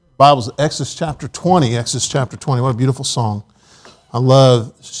Bible's Exodus chapter 20. Exodus chapter 20. What a beautiful song. I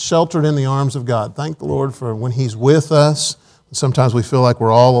love sheltered in the arms of God. Thank the Lord for when He's with us. Sometimes we feel like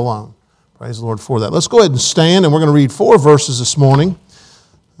we're all alone. Praise the Lord for that. Let's go ahead and stand, and we're going to read 4 verses this morning.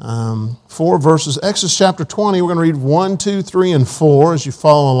 4 verses. Exodus chapter 20, we're going to read 1, 2, 3, and 4 as you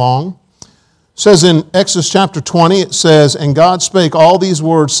follow along. It says in Exodus chapter 20, it says, "And God spake all these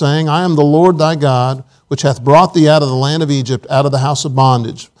words, saying, I am the Lord thy God, which hath brought thee out of the land of Egypt, out of the house of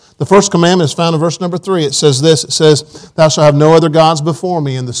bondage." The first commandment is found in verse number 3. It says this, it says, "Thou shalt have no other gods before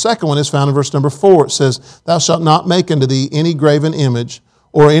me." And the second one is found in verse number 4. It says, "Thou shalt not make unto thee any graven image,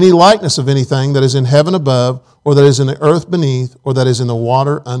 or any likeness of anything that is in heaven above, or that is in the earth beneath, or that is in the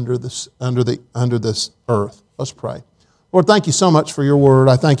water under this earth." Let's pray. Lord, thank you so much for your word.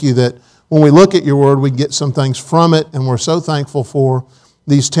 I thank you that when we look at your word, we get some things from it, and we're so thankful for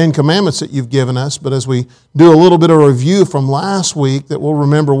these 10 commandments that you've given us. But as we do a little bit of review from last week, that we'll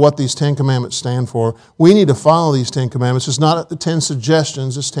remember what these 10 commandments stand for. We need to follow these 10 commandments. It's not the 10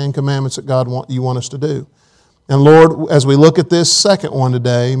 suggestions, it's 10 commandments that you want us to do. And Lord, as we look at this second one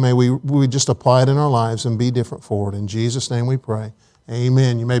today, may we just apply it in our lives and be different for it. In Jesus' name we pray.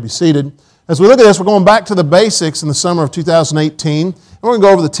 Amen. You may be seated. As we look at this, we're going back to the basics in the summer of 2018, and we're going to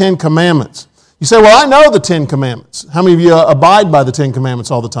go over the 10 commandments. You say, well, I know the 10 commandments. How many of you abide by the 10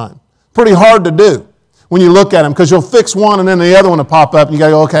 commandments all the time? Pretty hard to do when you look at them, because you'll fix one and then the other one will pop up and you got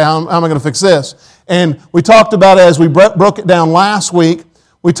to go, okay, how am I going to fix this? And we talked about it as we broke it down last week.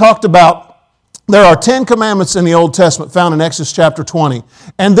 We talked about there are 10 commandments in the Old Testament found in Exodus chapter 20.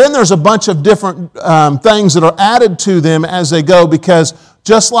 And then there's a bunch of different things that are added to them as they go, because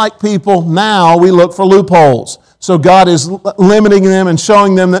just like people now, we look for loopholes. So God is limiting them and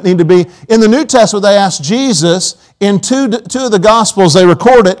showing them that need to be. In the New Testament, they asked Jesus, in two of the Gospels, they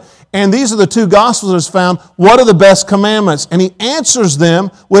record it, and these are the 2 Gospels that's found, what are the best commandments? And He answers them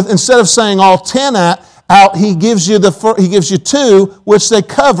with, instead of saying all 10 out, He gives you 2, which they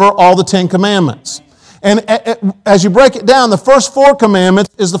cover all the 10 commandments. And as you break it down, the first 4 commandments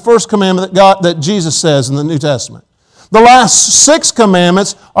is the first commandment that Jesus says in the New Testament. The last 6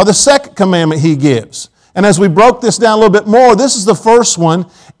 commandments are the second commandment He gives. And as we broke this down a little bit more, this is the first one.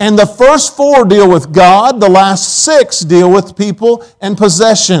 And the first 4 deal with God. The last 6 deal with people and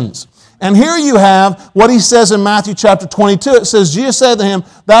possessions. And here you have what He says in Matthew chapter 22. It says, Jesus said to him,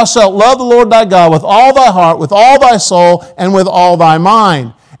 "Thou shalt love the Lord thy God with all thy heart, with all thy soul, and with all thy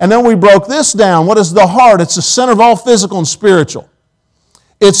mind." And then we broke this down. What is the heart? It's the center of all physical and spiritual.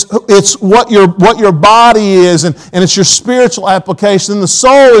 It's what your body is, and it's your spiritual application. And the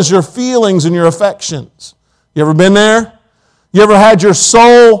soul is your feelings and your affections. You ever been there? You ever had your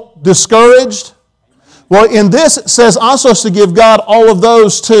soul discouraged? Well, in this it says I'm supposed to give God all of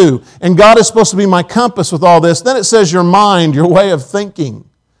those too. And God is supposed to be my compass with all this. Then it says your mind, your way of thinking.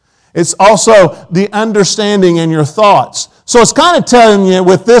 It's also the understanding and your thoughts. So it's kind of telling you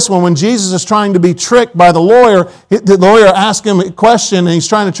with this one, when Jesus is trying to be tricked by the lawyer asks him a question and he's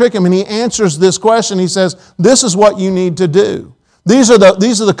trying to trick him, and he answers this question. He says, this is what you need to do. These are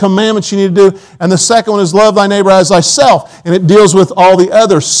the commandments you need to do. And the second one is love thy neighbor as thyself. And it deals with all the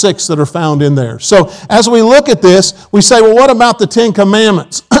other 6 that are found in there. So as we look at this, we say, well, what about the 10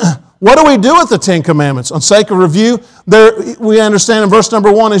 commandments? What do we do with the 10 commandments? On sake of review, we understand in verse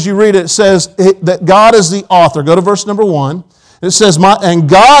number 1 as you read it, it says that God is the author. Go to verse number 1. It says, "And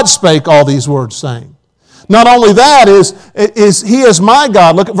God spake all these words, saying." Not only that, He is my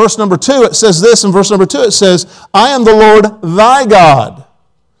God. Look at verse number 2. It says this in verse number 2. It says, "I am the Lord thy God."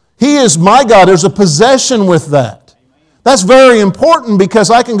 He is my God. There's a possession with that. That's very important,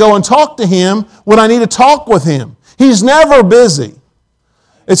 because I can go and talk to Him when I need to talk with Him. He's never busy.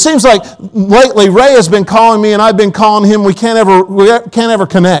 It seems like lately Ray has been calling me and I've been calling him. We can't ever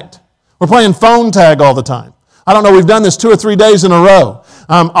connect. We're playing phone tag all the time. I don't know, we've done this 2 or 3 days in a row.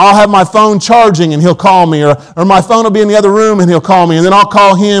 I'll have my phone charging and he'll call me, or my phone will be in the other room and he'll call me, and then I'll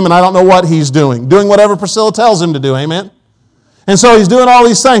call him and I don't know what he's doing whatever Priscilla tells him to do, amen? And so he's doing all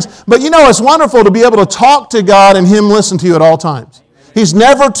these things. But it's wonderful to be able to talk to God and Him listen to you at all times. He's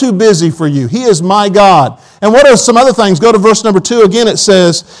never too busy for you. He is my God. And what are some other things? Go to verse number 2 again. It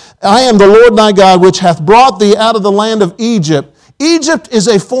says, "I am the Lord thy God, which hath brought thee out of the land of Egypt." Egypt is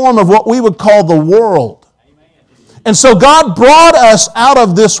a form of what we would call the world. And so God brought us out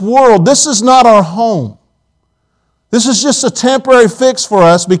of this world. This is not our home. This is just a temporary fix for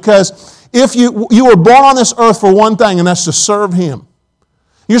us, because if you were born on this earth for one thing, and that's to serve Him.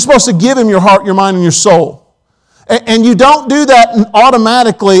 You're supposed to give Him your heart, your mind, and your soul. And you don't do that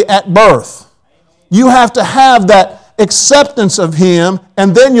automatically at birth. You have to have that acceptance of Him,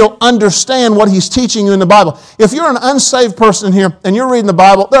 and then you'll understand what He's teaching you in the Bible. If you're an unsaved person here and you're reading the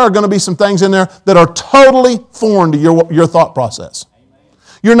Bible, there are going to be some things in there that are totally foreign to your thought process.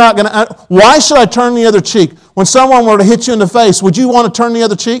 You're not going to, why should I turn the other cheek? When someone were to hit you in the face, would you want to turn the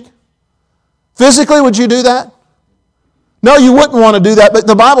other cheek? Physically, would you do that? No, you wouldn't want to do that, but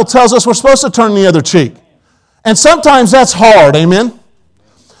the Bible tells us we're supposed to turn the other cheek. And sometimes that's hard, amen?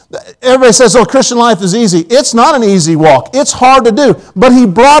 Everybody says, oh, Christian life is easy. It's not an easy walk. It's hard to do. But He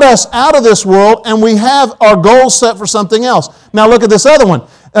brought us out of this world, and we have our goals set for something else. Now look at this other one.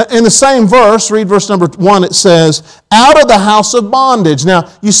 In the same verse, read verse number 1, it says, out of the house of bondage. Now,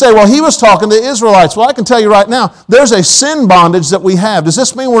 you say, well, he was talking to Israelites. Well, I can tell you right now, there's a sin bondage that we have. Does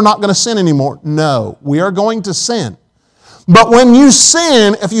this mean we're not going to sin anymore? No, we are going to sin. But when you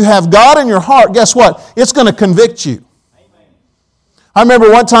sin, if you have God in your heart, guess what? It's going to convict you. I remember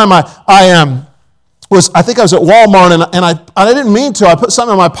one time I think I was at Walmart and I didn't mean to. I put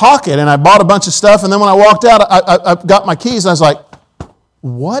something in my pocket and I bought a bunch of stuff, and then when I walked out, I got my keys and I was like,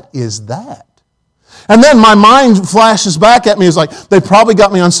 what is that? And then my mind flashes back at me. It's like, they probably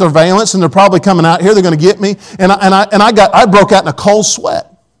got me on surveillance and they're probably coming out here. They're going to get me. And I broke out in a cold sweat.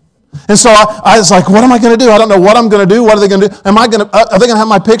 And so I was like, what am I going to do? I don't know what I'm going to do. What are they going to do? Are they going to have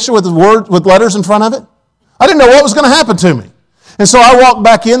my picture with letters in front of it? I didn't know what was going to happen to me. And so I walked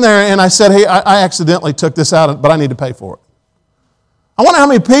back in there and I said, hey, I accidentally took this out, but I need to pay for it. I wonder how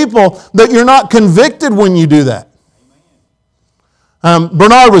many people that you're not convicted when you do that.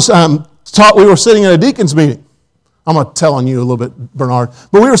 Bernard was taught, we were sitting in a deacon's meeting. I'm going to tell on you a little bit, Bernard.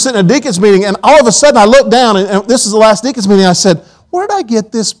 But we were sitting in a deacon's meeting, and all of a sudden I looked down, and this is the last deacon's meeting, and I said, where did I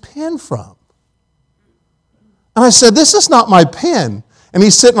get this pen from? And I said, this is not my pen. And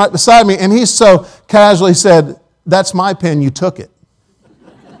he's sitting right beside me, and he so casually said, that's my pen, you took it.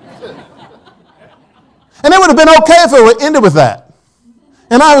 And it would have been okay if it would ended with that.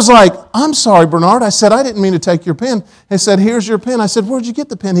 And I was like, I'm sorry, Bernard. I said, I didn't mean to take your pen. He said, here's your pen. I said, where'd you get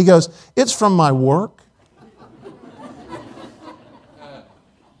the pen? He goes, it's from my work.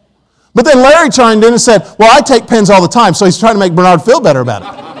 But then Larry chimed in and said, well, I take pens all the time. So he's trying to make Bernard feel better about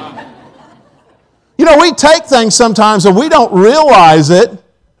it. You know, we take things sometimes and we don't realize it.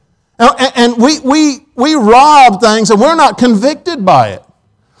 And we rob things and we're not convicted by it.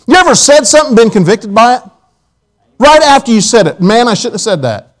 You ever said something, been convicted by it? Right after you said it. Man, I shouldn't have said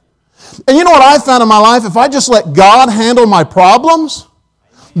that. And you know what I found in my life? If I just let God handle my problems,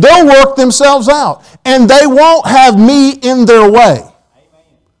 they'll work themselves out. And they won't have me in their way.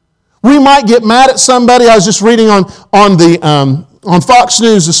 We might get mad at somebody. I was just reading on Fox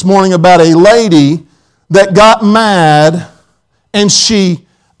News this morning about a lady that got mad and she,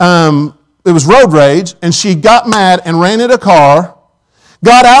 it was road rage, and she got mad and ran into a car,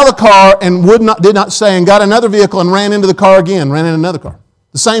 got out of the car and did not stay, and got another vehicle and ran into the car again, ran into another car.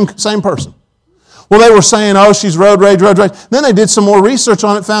 The same person. Well, they were saying, oh, she's road rage. Then they did some more research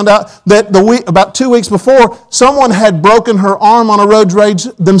on it, found out that about 2 weeks before, someone had broken her arm on a road rage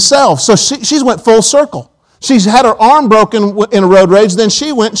themselves. So she went full circle. She's had her arm broken in a road rage, then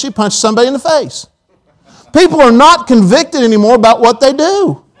she went and she punched somebody in the face. People are not convicted anymore about what they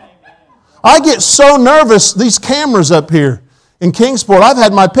do. I get so nervous, these cameras up here in Kingsport, I've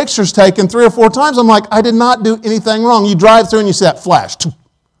had my pictures taken 3 or 4 times. I'm like, I did not do anything wrong. You drive through and you see that flash.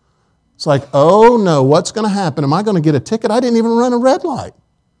 It's like, oh no, what's going to happen? Am I going to get a ticket? I didn't even run a red light.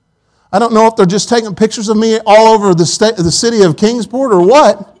 I don't know if they're just taking pictures of me all over the city of Kingsport or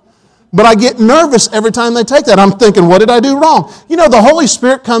what, but I get nervous every time they take that. I'm thinking, what did I do wrong? You know, the Holy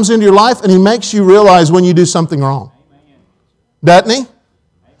Spirit comes into your life and He makes you realize when you do something wrong. Doesn't He?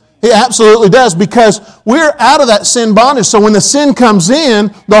 He absolutely does, because we're out of that sin bondage. So when the sin comes in,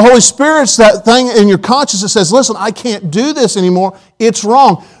 the Holy Spirit's that thing in your conscience that says, listen, I can't do this anymore. It's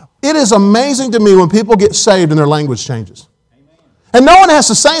wrong. It is amazing to me when people get saved and their language changes. And no one has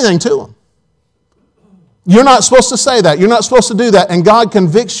to say anything to them. You're not supposed to say that. You're not supposed to do that. And God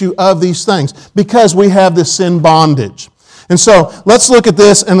convicts you of these things because we have this sin bondage. And so let's look at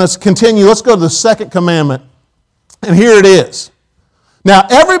this and let's continue. Let's go to the second commandment. And here it is. Now,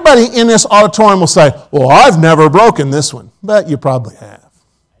 everybody in this auditorium will say, well, I've never broken this one. But you probably have.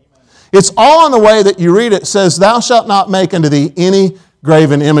 It's all in the way that you read it. It says, thou shalt not make unto thee any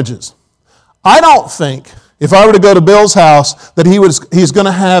graven images. I don't think, if I were to go to Bill's house, that he's going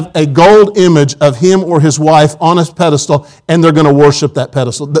to have a gold image of him or his wife on his pedestal, and they're going to worship that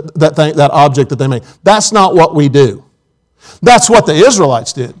pedestal, that object that they made. That's not what we do. That's what the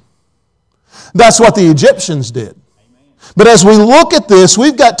Israelites did. That's what the Egyptians did. But as we look at this,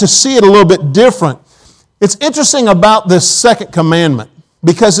 we've got to see it a little bit different. It's interesting about this second commandment,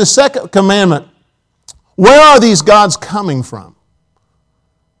 because the second commandment Where are these gods coming from?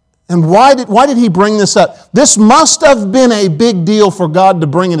 And why did he bring this up? This must have been a big deal for God to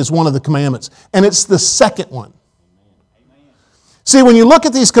bring it as one of the commandments. And it's the second one. See, when you look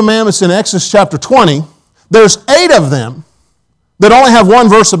at these commandments in Exodus chapter 20, there's 8 of them that only have one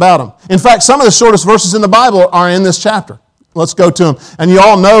verse about them. In fact, some of the shortest verses in the Bible are in this chapter. Let's go to them. And you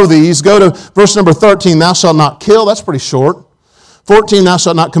all know these. Go to verse number 13, thou shalt not kill. That's pretty short. 14, thou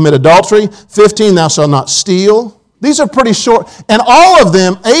shalt not commit adultery. 15, thou shalt not steal. These are pretty short. And all of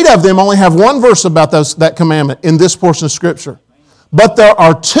them, 8 of them, only have one verse about that commandment in this portion of Scripture. But there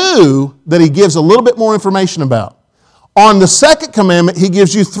are 2 that he gives a little bit more information about. On the second commandment, he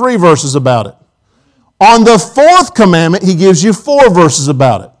gives you 3 verses about it. On the 4th commandment, he gives you 4 verses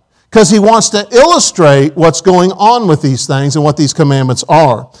about it. Because he wants to illustrate what's going on with these things and what these commandments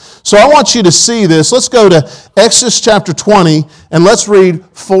are. So I want you to see this. Let's go to Exodus chapter 20 and let's read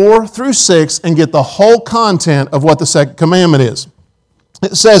 4 through 6 and get the whole content of what the second commandment is.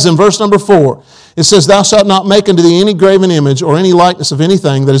 It says in verse number 4, it says, thou shalt not make unto thee any graven image or any likeness of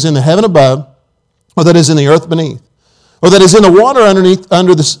anything that is in the heaven above, or that is in the earth beneath, or that is in the water under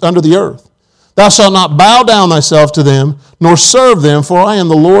the earth. Thou shalt not bow down thyself to them, nor serve them, for I am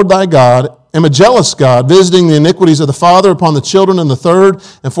the Lord thy God, am a jealous God, visiting the iniquities of the father upon the children in the 3rd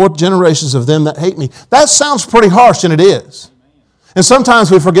and 4th generations of them that hate me. That sounds pretty harsh, and it is. And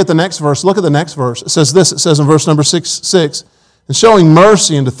sometimes we forget the next verse. Look at the next verse. It says this, it says in verse number 6, and showing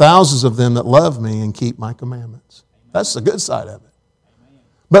mercy unto thousands of them that love me and keep my commandments. That's the good side of it.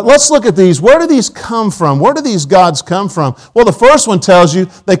 But let's look at these. Where do these come from? Where do these gods come from? Well, the first one tells you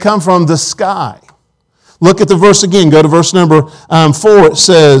they come from the sky. Look at the verse again. Go to verse number 4. It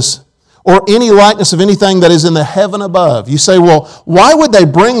says, or any likeness of anything that is in the heaven above. You say, well, why would they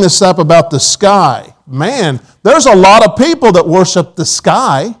bring this up about the sky? Man, there's a lot of people that worship the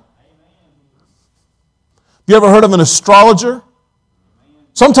sky. Have you ever heard of an astrologer?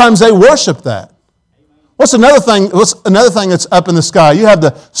 Sometimes they worship that. What's another thing that's up in the sky? You have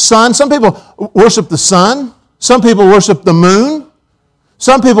the sun. Some people worship the sun. Some people worship the moon.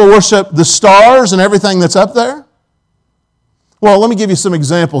 Some people worship the stars and everything that's up there. Well, let me give you some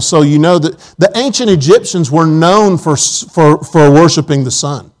examples so you know that the ancient Egyptians were known for worshiping the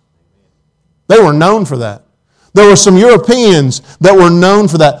sun. They were known for that. There were some Europeans that were known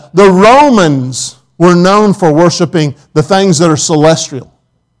for that. The Romans were known for worshiping the things that are celestial.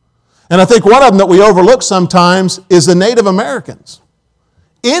 And I think one of them that we overlook sometimes is the Native Americans.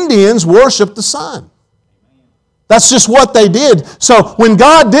 Indians worship the sun. That's just what they did. So when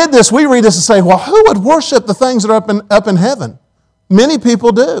God did this, we read this and say, well, who would worship the things that are up in heaven? Many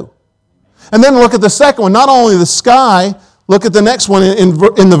people do. And then look at the second one. Not only the sky, look at the next one in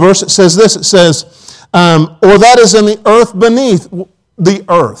the verse. It says this. It says, or that is in the earth beneath the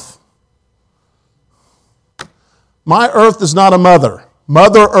earth. My earth is not a mother.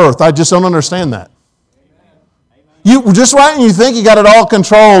 Mother Earth. I just don't understand that. You just right when you think you got it all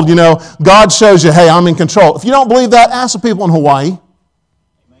controlled, God shows you, hey, I'm in control. If you don't believe that, ask the people in Hawaii.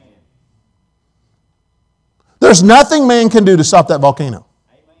 There's nothing man can do to stop that volcano.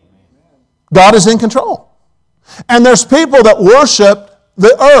 God is in control. And there's people that worship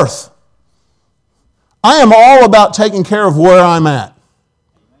the earth. I am all about taking care of where I'm at.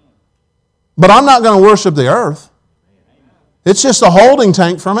 But I'm not going to worship the earth. It's just a holding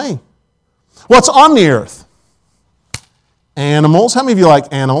tank for me. What's on the earth? Animals. How many of you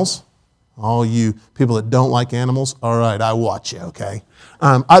like animals? All you people that don't like animals, all right, I watch you, okay?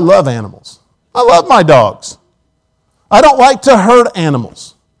 I love animals. I love my dogs. I don't like to hurt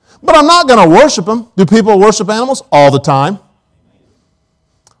animals. But I'm not going to worship them. Do people worship animals? All the time.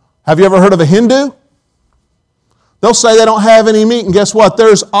 Have you ever heard of a Hindu? They'll say they don't have any meat, and guess what?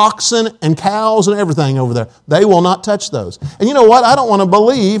 There's oxen and cows and everything over there. They will not touch those. And you know what? I don't want to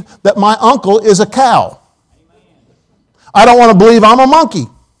believe that my uncle is a cow. I don't want to believe I'm a monkey.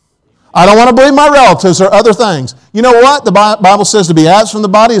 I don't want to believe my relatives are other things. You know what? The Bible says to be absent from the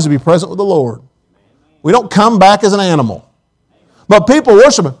body is to be present with the Lord. We don't come back as an animal. But people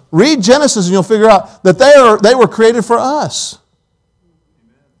worship Him. Read Genesis and you'll figure out that they were created for us.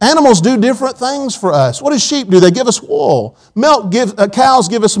 Animals do different things for us. What do sheep do? They give us wool. Cows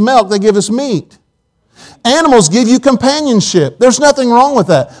give us milk. They give us meat. Animals give you companionship. There's nothing wrong with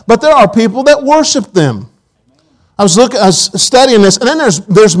that. But there are people that worship them. I was studying this, and then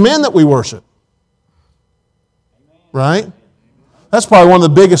there's men that we worship. Right? That's probably one of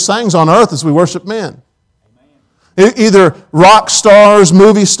the biggest things on earth is we worship men. Either rock stars,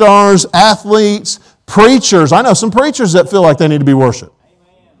 movie stars, athletes, preachers. I know some preachers that feel like they need to be worshiped.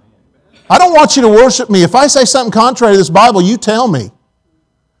 I don't want you to worship me. If I say something contrary to this Bible, you tell me.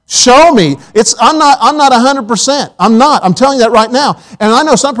 Show me. I'm not 100%. I'm not. I'm telling you that right now. And I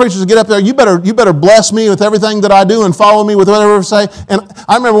know some preachers will get up there, you better bless me with everything that I do and follow me with whatever I say. And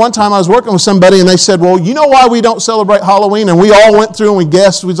I remember one time I was working with somebody and they said, well, you know why we don't celebrate Halloween? And we all went through and we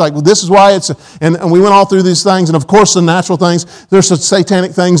guessed. We was like, well, this is why it's, and we went all through these things. And of course the natural things, there's some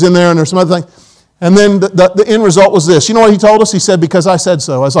satanic things in there and there's some other things. And then the end result was this. You know what he told us? He said, because I said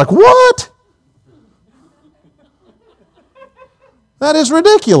so. I was like, what? That is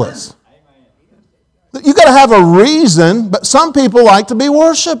ridiculous. You got to have a reason, but some people like to be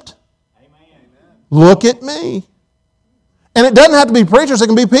worshiped. Look at me. And it doesn't have to be preachers, it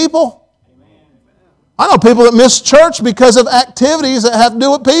can be people. I know people that miss church because of activities that have to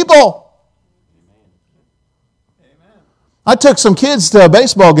do with people. I took some kids to a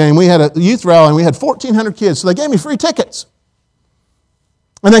baseball game. We had a youth rally and we had 1,400 kids, so they gave me free tickets.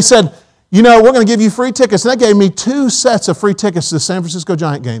 And they said, you know, we're going to give you free tickets. And they gave me 2 sets of free tickets to the San Francisco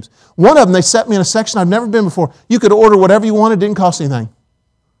Giant games. One of them, they set me in a section I've never been before. You could order whatever you wanted, didn't cost anything.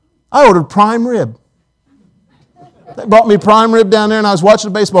 I ordered prime rib. They brought me prime rib down there, and I was watching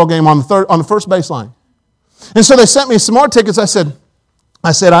a baseball game on the first baseline. And so they sent me some more tickets. I said,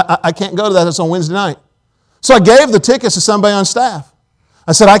 I can't go to that. It's on Wednesday night. So I gave the tickets to somebody on staff.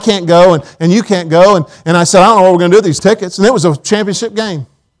 I said, I can't go, and you can't go. And I said, I don't know what we're going to do with these tickets. And it was a championship game.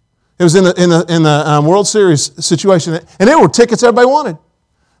 It was in the World Series situation. And there were tickets everybody wanted.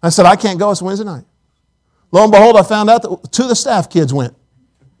 I said, I can't go. It's Wednesday night. Lo and behold, I found out that 2 of the staff kids went.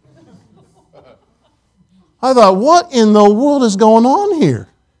 I thought, what in the world is going on here?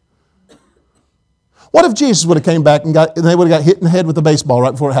 What if Jesus would have came back and they would have got hit in the head with a baseball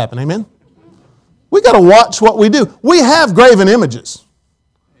right before it happened? Amen? We got to watch what we do. We have graven images.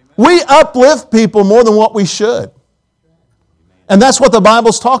 We uplift people more than what we should. And that's what the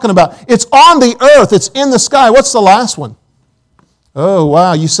Bible's talking about. It's on the earth. It's in the sky. What's the last one? Oh,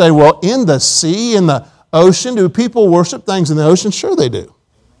 wow. You say, well, in the sea, in the ocean, do people worship things in the ocean? Sure they do.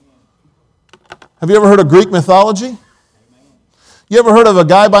 Have you ever heard of Greek mythology? You ever heard of a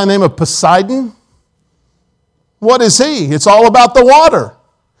guy by the name of Poseidon? What is he? It's all about the water.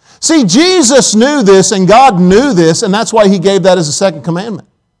 See, Jesus knew this and God knew this, and that's why He gave that as a second commandment.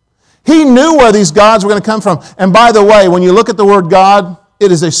 He knew where these gods were going to come from. And by the way, when you look at the word God,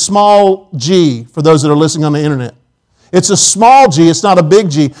 it is a small g for those that are listening on the internet. It's a small g, it's not a big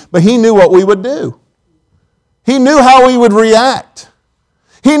G, but He knew what we would do. He knew how we would react.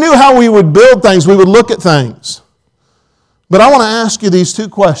 He knew how we would build things, we would look at things. But I want to ask you these 2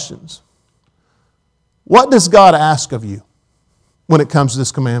 questions. What does God ask of you when it comes to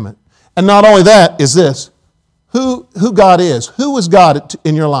this commandment? And not only that, is this, who God is. Who is God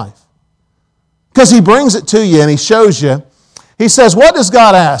in your life? Because He brings it to you and He shows you. He says, what does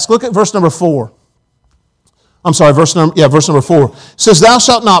God ask? Look at verse number 4. I'm sorry, verse number 4. It says, thou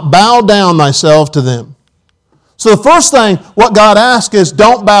shalt not bow down thyself to them. So the first thing, what God asks is,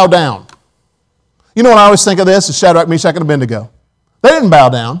 don't bow down. You know what I always think of this? Is Shadrach, Meshach, and Abednego. They didn't bow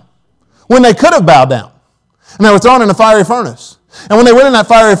down when they could have bowed down. And they were thrown in a fiery furnace. And when they went in that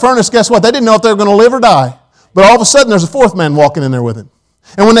fiery furnace, guess what? They didn't know if they were going to live or die. But all of a sudden, there's a 4th man walking in there with him.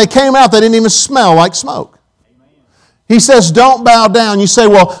 And when they came out, they didn't even smell like smoke. Amen. He says, don't bow down. You say,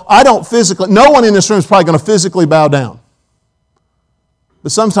 well, I don't physically. No one in this room is probably going to physically bow down.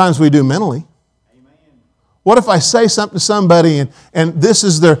 But sometimes we do mentally. Amen. What if I say something to somebody and this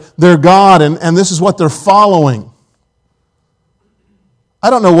is their God and this is what they're following? I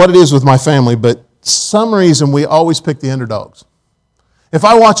don't know what it is with my family, but some reason we always pick the underdogs. If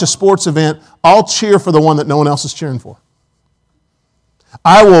I watch a sports event, I'll cheer for the one that no one else is cheering for.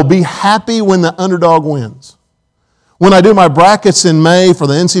 I will be happy when the underdog wins. When I do my brackets in May for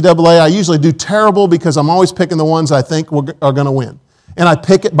the NCAA, I usually do terrible because I'm always picking the ones I think are going to win. And I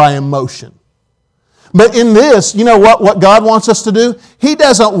pick it by emotion. But in this, you know what God wants us to do? He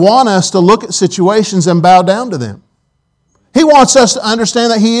doesn't want us to look at situations and bow down to them. He wants us to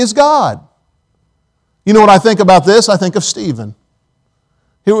understand that He is God. You know what I think about this? I think of Stephen.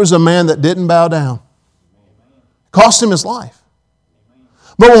 He was a man that didn't bow down. It cost him his life.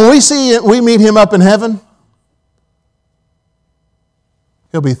 But when we meet him up in heaven,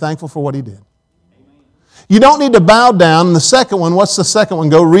 he'll be thankful for what he did. You don't need to bow down. And the second one, what's the second one?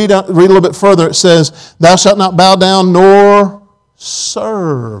 Go read a little bit further. It says, thou shalt not bow down nor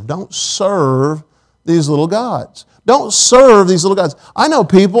serve. Don't serve these little gods. Don't serve these little gods. I know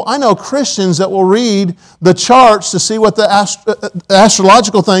Christians that will read the charts to see what the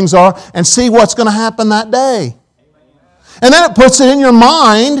astrological things are and see what's going to happen that day. And then it puts it in your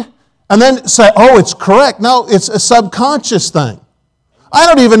mind and then say, oh, it's correct. No, it's a subconscious thing. I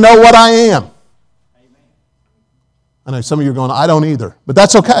don't even know what I am. I know some of you are going, I don't either, but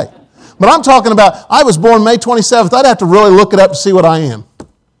that's okay. But I'm talking about, I was born May 27th. I'd have to really look it up to see what I am. I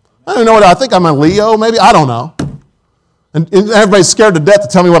don't even know what I think I'm a Leo, maybe. I don't know. And everybody's scared to death to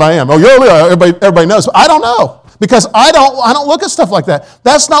tell me what I am. Oh, you're a Leo. Everybody knows. I don't know because I don't look at stuff like that.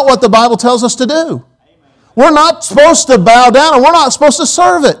 That's not what the Bible tells us to do. We're not supposed to bow down and we're not supposed to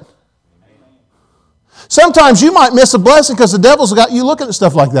serve it. Sometimes you might miss a blessing because the devil's got you looking at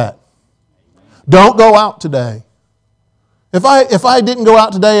stuff like that. Don't go out today. If I didn't go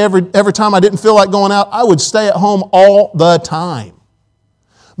out today every time I didn't feel like going out, I would stay at home all the time.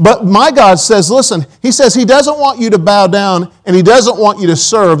 But my God says, listen, He says He doesn't want you to bow down and He doesn't want you to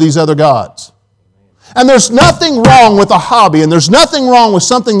serve these other gods. And there's nothing wrong with a hobby and there's nothing wrong with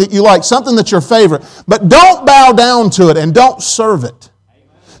something that you like, something that's your favorite. But don't bow down to it and don't serve it.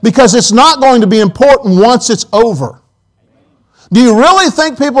 Because it's not going to be important once it's over. Do you really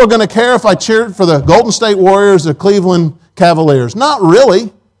think people are going to care if I cheered for the Golden State Warriors or Cleveland Cavaliers? Not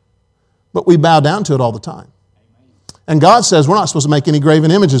really. But we bow down to it all the time. And God says we're not supposed to make any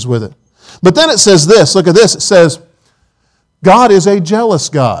graven images with it. But then it says this. Look at this. It says, God is a jealous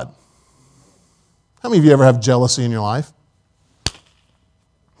God. How many of you ever have jealousy in your life?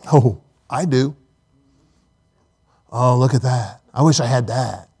 Oh, I do. Oh, look at that. I wish I had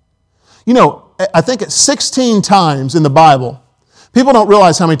that. You know, I think it's 16 times in the Bible. People don't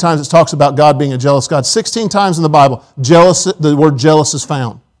realize how many times it talks about God being a jealous God. 16 times in the Bible, the word jealous is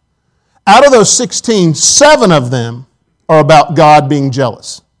found. Out of those 16, 7 of them are about God being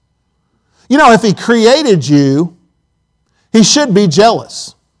jealous. You know, if He created you, He should be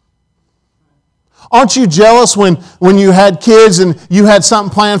jealous. Aren't you jealous when you had kids and you had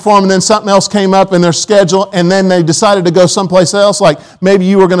something planned for them and then something else came up in their schedule and then they decided to go someplace else? Like maybe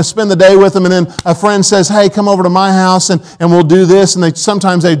you were going to spend the day with them and then a friend says, hey, come over to my house and we'll do this. And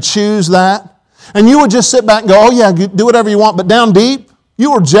sometimes they'd choose that. And you would just sit back and go, oh yeah, do whatever you want. But down deep,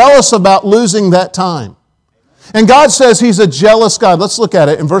 you were jealous about losing that time. And God says He's a jealous God. Let's look at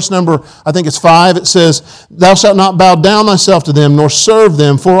it. In verse number, I think it's 5, it says, thou shalt not bow down thyself to them, nor serve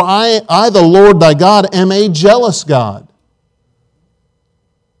them, for I, the Lord thy God, am a jealous God.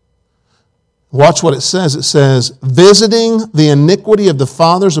 Watch what it says. It says, visiting the iniquity of the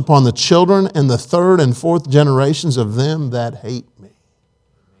fathers upon the children and the 3rd and 4th generations of them that hate me.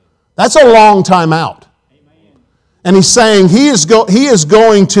 That's a long time out. And He's saying He is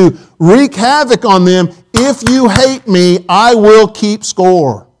going to wreak havoc on them. If you hate me, I will keep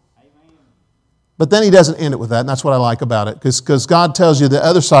score. But then He doesn't end it with that, and that's what I like about it. Because God tells you the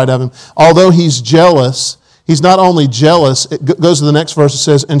other side of Him. Although He's jealous, He's not only jealous, it goes to the next verse, it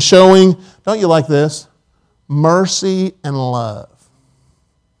says, and showing, don't you like this? Mercy and love.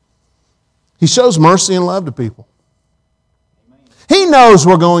 He shows mercy and love to people. He knows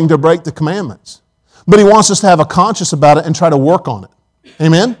we're going to break the commandments. But He wants us to have a conscience about it and try to work on it.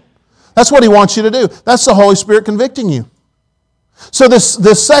 Amen? That's what He wants you to do. That's the Holy Spirit convicting you. So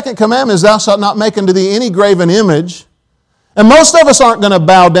this second commandment is, thou shalt not make unto thee any graven image. And most of us aren't going to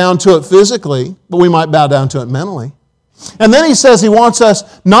bow down to it physically, but we might bow down to it mentally. And then He says He wants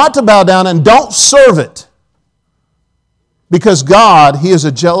us not to bow down and don't serve it. Because God, He is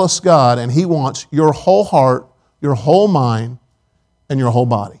a jealous God, and He wants your whole heart, your whole mind, and your whole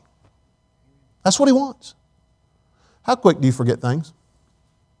body. That's what He wants. How quick do you forget things?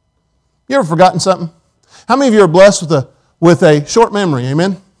 You ever forgotten something? How many of you are blessed with a short memory?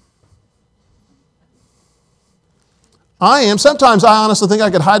 Amen? I am. Sometimes I honestly think I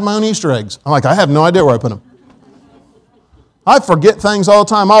could hide my own Easter eggs. I'm like, I have no idea where I put them. I forget things all the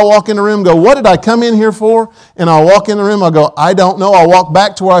time. I'll walk in the room and go, what did I come in here for? And I'll walk in the room, I'll go, I don't know. I'll walk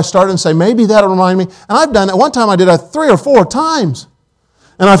back to where I started and say, maybe that'll remind me. And I've done it. One time I did it 3 or 4 times.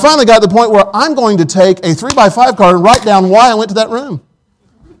 And I finally got to the point where I'm going to take a 3x5 card and write down why I went to that room.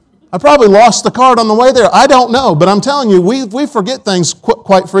 I probably lost the card on the way there. I don't know, but I'm telling you, we forget things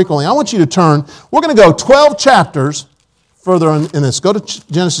quite frequently. I want you to turn. We're going to go 12 chapters further in this. Go to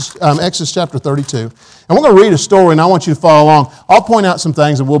Exodus chapter 32, and we're going to read a story, and I want you to follow along. I'll point out some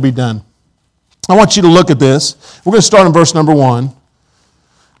things, and we'll be done. I want you to look at this. We're going to start in verse number 1.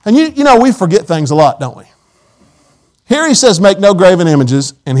 And you know, we forget things a lot, don't we? Here He says, make no graven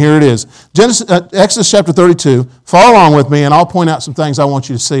images, and here it is. Exodus chapter 32, follow along with me, and I'll point out some things I want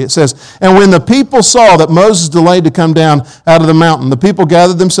you to see. It says, and when the people saw that Moses delayed to come down out of the mountain, the people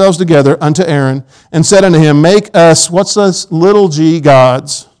gathered themselves together unto Aaron, and said unto him, make us, what's this, little g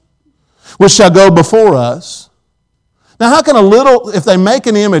gods, which shall go before us. Now how can if they make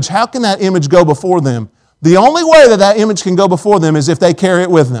an image, how can that image go before them? The only way that image can go before them is if they carry it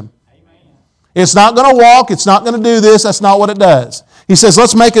with them. It's not going to walk. It's not going to do this. That's not what it does. He says,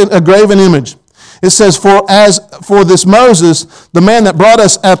 let's make a graven image. It says, for as for this Moses, the man that brought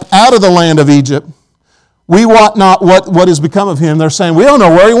us up out of the land of Egypt, we wot not what has become of him. They're saying, we don't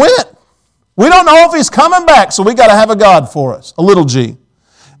know where he went. We don't know if he's coming back, so we got to have a God for us, a little g.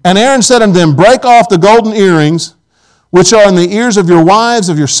 And Aaron said unto them, break off the golden earrings, which are in the ears of your wives,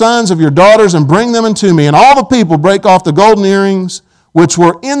 of your sons, of your daughters, and bring them unto me. And all the people brake off the golden earrings, which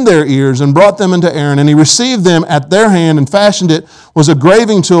were in their ears, and brought them unto Aaron. And he received them at their hand, and fashioned it, was a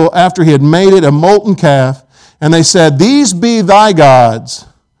graving tool, after he had made it a molten calf. And they said, these be thy gods,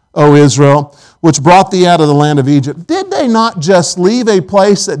 O Israel, which brought thee out of the land of Egypt. Did they not just leave a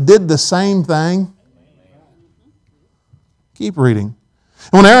place that did the same thing? Keep reading.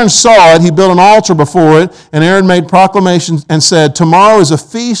 And when Aaron saw it, he built an altar before it, and Aaron made proclamation and said, tomorrow is a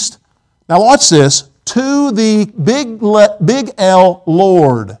feast. Now watch this. To the big L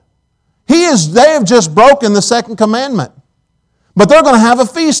Lord. They have just broken the second commandment. But they're going to have a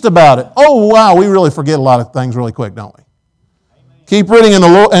feast about it. Oh, wow, we really forget a lot of things really quick, don't we? Keep reading.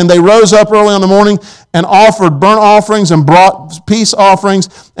 And they rose up early in the morning and offered burnt offerings and brought peace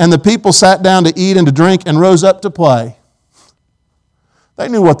offerings. And the people sat down to eat and to drink and rose up to play. They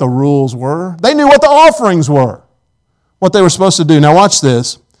knew what the rules were. They knew what the offerings were, what they were supposed to do. Now watch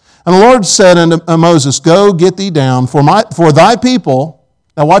this. And the Lord said unto Moses, go get thee down, for thy people.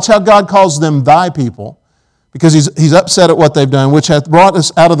 Now watch how God calls them thy people, because he's upset at what they've done, which hath brought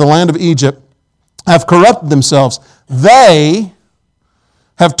us out of the land of Egypt, have corrupted themselves. They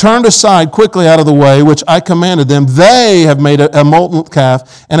have turned aside quickly out of the way which I commanded them. They have made a molten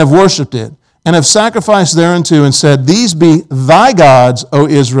calf and have worshipped it, and have sacrificed thereunto, and said, these be thy gods, O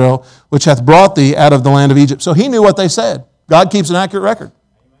Israel, which hath brought thee out of the land of Egypt. So he knew what they said. God keeps an accurate record.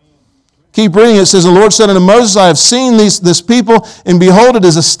 Keep reading. It says, the Lord said unto Moses, I have seen this people, and behold, it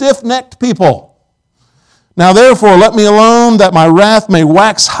is a stiff-necked people. Now therefore let me alone, that my wrath may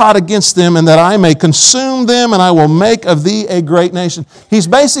wax hot against them, and that I may consume them, and I will make of thee a great nation. He's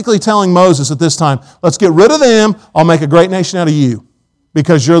basically telling Moses at this time, let's get rid of them, I'll make a great nation out of you,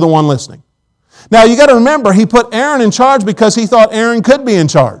 because you're the one listening. Now you got to remember, he put Aaron in charge because he thought Aaron could be in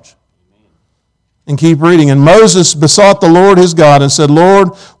charge. And keep reading. And Moses besought the Lord his God and said, Lord,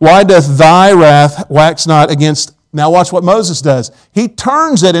 why doth thy wrath wax not against... Now watch what Moses does. He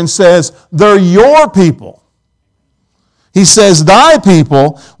turns it and says, they're your people. He says, thy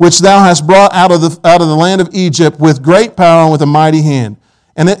people, which thou hast brought out of the land of Egypt with great power and with a mighty hand.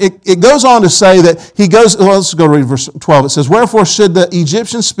 And it goes on to say that he goes, well, let's go read verse 12. It says, wherefore should the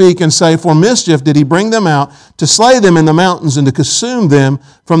Egyptians speak and say, for mischief did he bring them out, to slay them in the mountains and to consume them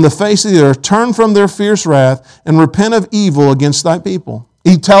from the face of the earth. Turn from their fierce wrath and repent of evil against thy people.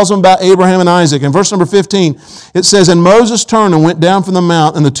 He tells them about Abraham and Isaac. In verse number 15, it says, and Moses turned and went down from the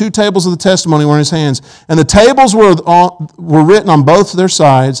mount, and the two tables of the testimony were in his hands. And the tables were written on both their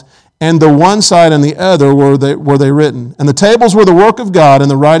sides, and the one side and the other were they written. And the tables were the work of God,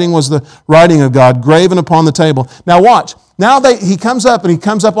 and the writing was the writing of God, graven upon the table. Now watch. Now he comes up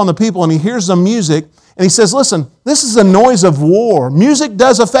on the people, and he hears the music, and he says, listen, this is a noise of war. Music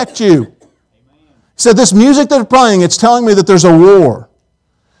does affect you. He said, this music they're playing, it's telling me that there's a war.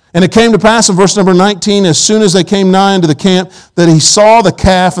 And it came to pass in verse number 19, as soon as they came nigh unto the camp, that he saw the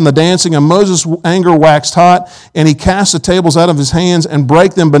calf and the dancing, and Moses' anger waxed hot, and he cast the tables out of his hands and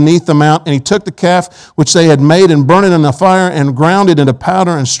brake them beneath the mount. And he took the calf which they had made and burned it in the fire and ground it into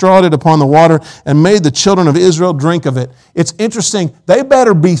powder and strawed it upon the water and made the children of Israel drink of it. It's interesting. They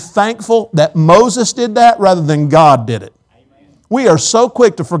better be thankful that Moses did that rather than God did it. Amen. We are so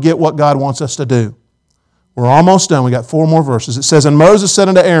quick to forget what God wants us to do. We're almost done. We got 4 more verses. It says, and Moses said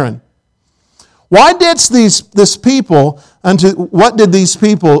unto Aaron, why didst this people what did these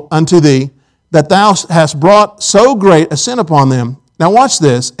people unto thee, that thou hast brought so great a sin upon them? Now watch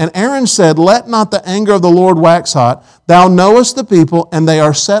this. And Aaron said, let not the anger of the Lord wax hot. Thou knowest the people, and they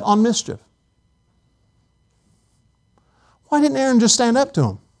are set on mischief. Why didn't Aaron just stand up to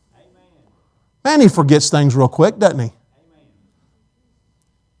him? Man, he forgets things real quick, doesn't he?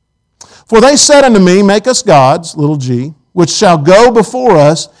 For they said unto me, make us gods, little g, which shall go before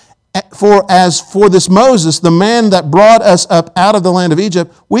us. For as for this Moses, the man that brought us up out of the land of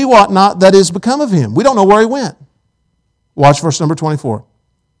Egypt, we wot not that is become of him. We don't know where he went. Watch verse number 24.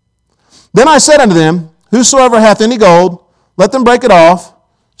 Then I said unto them, whosoever hath any gold, let them break it off.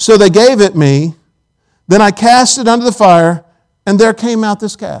 So they gave it me. Then I cast it under the fire, and there came out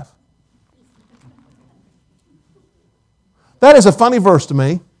this calf. That is a funny verse to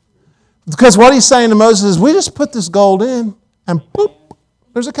me. Because what he's saying to Moses is, we just put this gold in, and boop,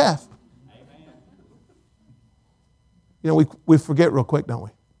 there's a calf. Amen. You know, we forget real quick, don't we?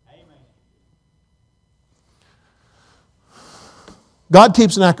 Amen. God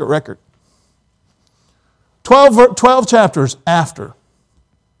keeps an accurate record. 12 chapters after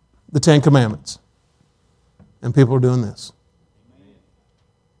the Ten Commandments. And people are doing this.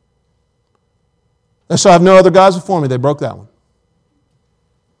 They shall have no other gods before me. They broke that one.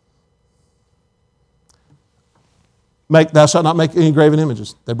 Thou shalt not make any graven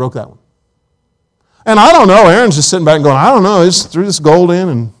images. They broke that one. And I don't know. Aaron's just sitting back and going, I don't know. He just threw this gold in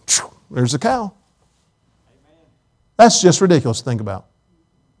and there's a cow. That's just ridiculous to think about.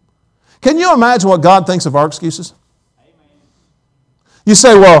 Can you imagine what God thinks of our excuses? You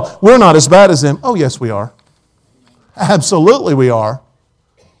say, well, we're not as bad as them. Oh, yes, we are. Absolutely we are.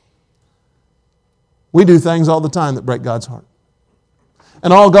 We do things all the time that break God's heart.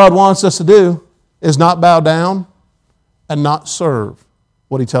 And all God wants us to do is not bow down and not serve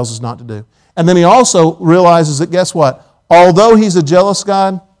what He tells us not to do. And then He also realizes that, guess what? Although He's a jealous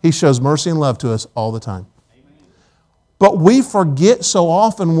God, He shows mercy and love to us all the time. But we forget so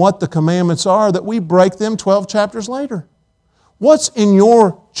often what the commandments are that we break them 12 chapters later. What's in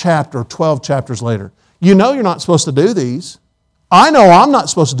your chapter 12 chapters later? You know you're not supposed to do these. I know I'm not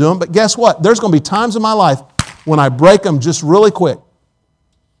supposed to do them, but guess what? There's going to be times in my life when I break them just really quick.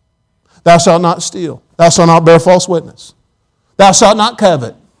 Thou shalt not steal. Thou shalt not bear false witness. Thou shalt not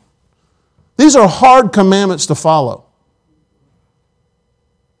covet. These are hard commandments to follow.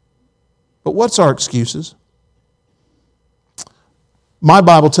 But what's our excuses? My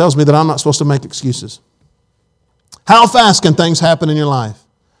Bible tells me that I'm not supposed to make excuses. How fast can things happen in your life?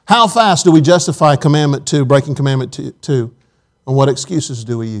 How fast do we justify Commandment 2, breaking Commandment 2? And what excuses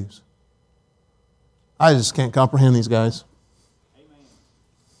do we use? I just can't comprehend these guys.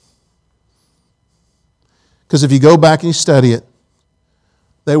 Because if you go back and you study it,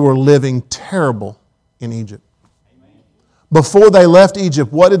 they were living terrible in Egypt. Before they left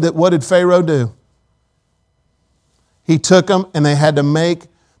Egypt, what did Pharaoh do? He took them and they had to make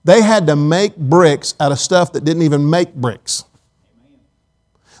bricks out of stuff that didn't even make bricks.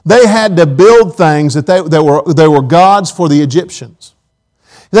 They had to build things that they were gods for the Egyptians.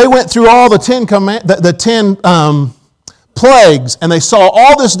 They went through all the 10 plagues and they saw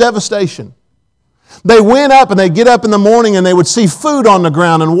all this devastation. They went up and they'd get up in the morning and they would see food on the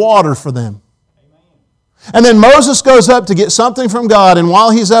ground and water for them. And then Moses goes up to get something from God, and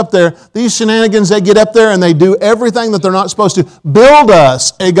while he's up there, these shenanigans, they get up there and they do everything that they're not supposed to. Build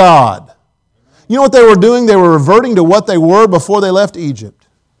us a God. You know what they were doing? They were reverting to what they were before they left Egypt.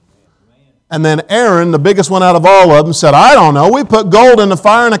 And then Aaron, the biggest one out of all of them, said, I don't know, we put gold in the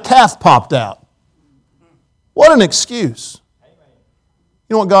fire and a calf popped out. What an excuse.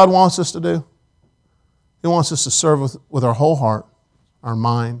 You know what God wants us to do? He wants us to serve with our whole heart, our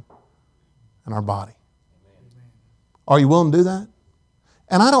mind, and our body. Are you willing to do that?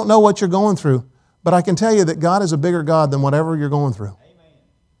 And I don't know what you're going through, but I can tell you that God is a bigger God than whatever you're going through.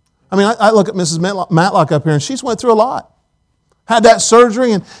 I mean, I look at Mrs. Matlock up here, and she's went through a lot. Had that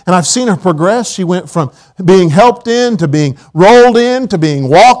surgery, and I've seen her progress. She went from being helped in to being rolled in to being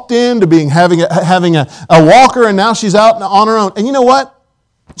walked in to being having a walker, and now she's out on her own. And you know what?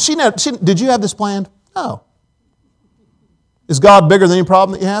 Did you have this planned? No. Is God bigger than any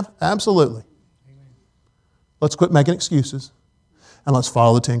problem that you have? Absolutely. Let's quit making excuses and let's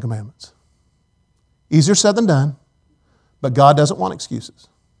follow the 10 Commandments. Easier said than done, but God doesn't want excuses.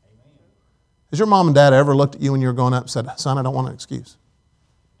 Has your mom and dad ever looked at you when you were growing up and said, son, I don't want an excuse?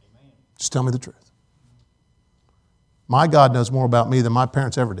 Just tell me the truth. My God knows more about me than my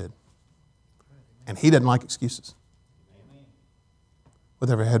parents ever did. And He doesn't like excuses.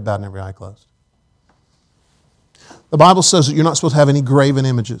 With every head bowed and every eye closed. The Bible says that you're not supposed to have any graven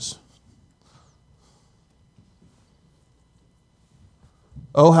images.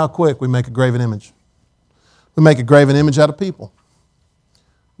 Oh, how quick we make a graven image. We make a graven image out of people.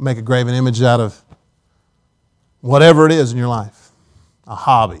 We make a graven image out of whatever it is in your life. A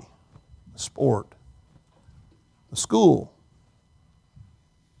hobby, a sport, a school,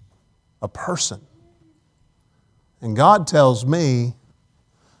 a person. And God tells me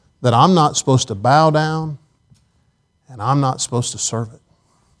that I'm not supposed to bow down and I'm not supposed to serve it.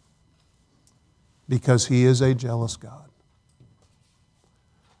 Because He is a jealous God.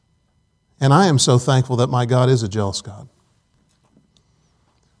 And I am so thankful that my God is a jealous God.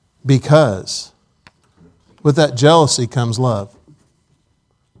 Because with that jealousy comes love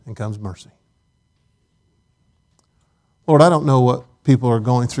and comes mercy. Lord, I don't know what people are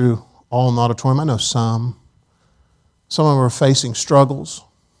going through all in the auditorium. I know some. Some of them are facing struggles.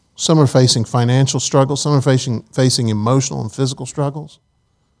 Some are facing financial struggles. Some are facing emotional and physical struggles.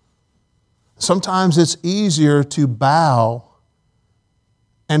 Sometimes it's easier to bow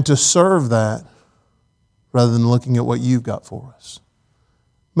and to serve that rather than looking at what you've got for us.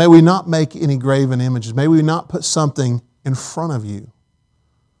 May we not make any graven images. May we not put something in front of you.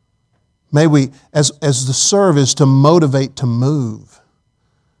 May we, as the serve is to motivate to move,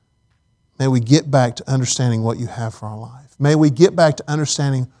 may we get back to understanding what you have for our life. May we get back to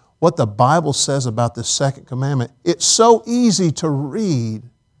understanding what the Bible says about this second commandment. It's so easy to read,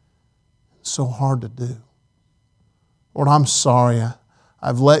 so hard to do. Lord, I'm sorry.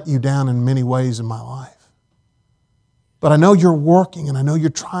 I've let you down in many ways in my life. But I know you're working, and I know you're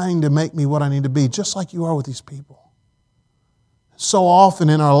trying to make me what I need to be, just like you are with these people. So often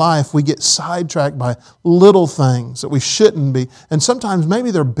in our life, we get sidetracked by little things that we shouldn't be, and sometimes maybe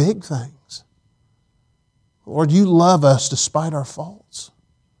they're big things. Lord, you love us despite our faults.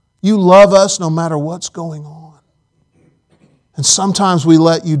 You love us no matter what's going on. And sometimes we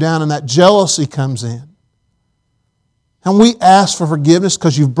let you down, and that jealousy comes in. And we ask for forgiveness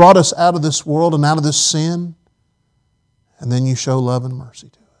because you've brought us out of this world and out of this sin. And then you show love and mercy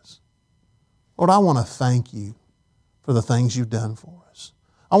to us. Lord, I want to thank you for the things you've done for us.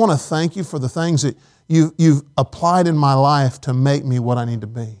 I want to thank you for the things that you've applied in my life to make me what I need to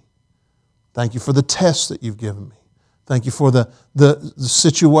be. Thank you for the tests that you've given me. Thank you for the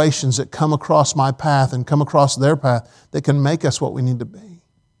situations that come across my path and come across their path that can make us what we need to be.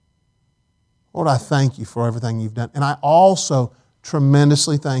 Lord, I thank you for everything you've done. And I also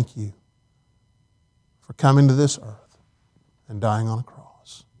tremendously thank you for coming to this earth and dying on a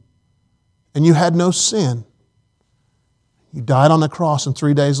cross. And you had no sin. You died on the cross, and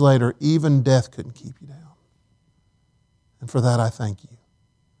 3 days later, even death couldn't keep you down. And for that, I thank you.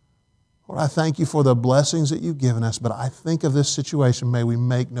 Lord, I thank you for the blessings that you've given us, but I think of this situation, may we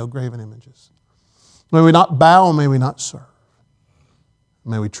make no graven images. May we not bow, and may we not serve.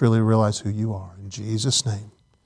 May we truly realize who you are. In Jesus' name.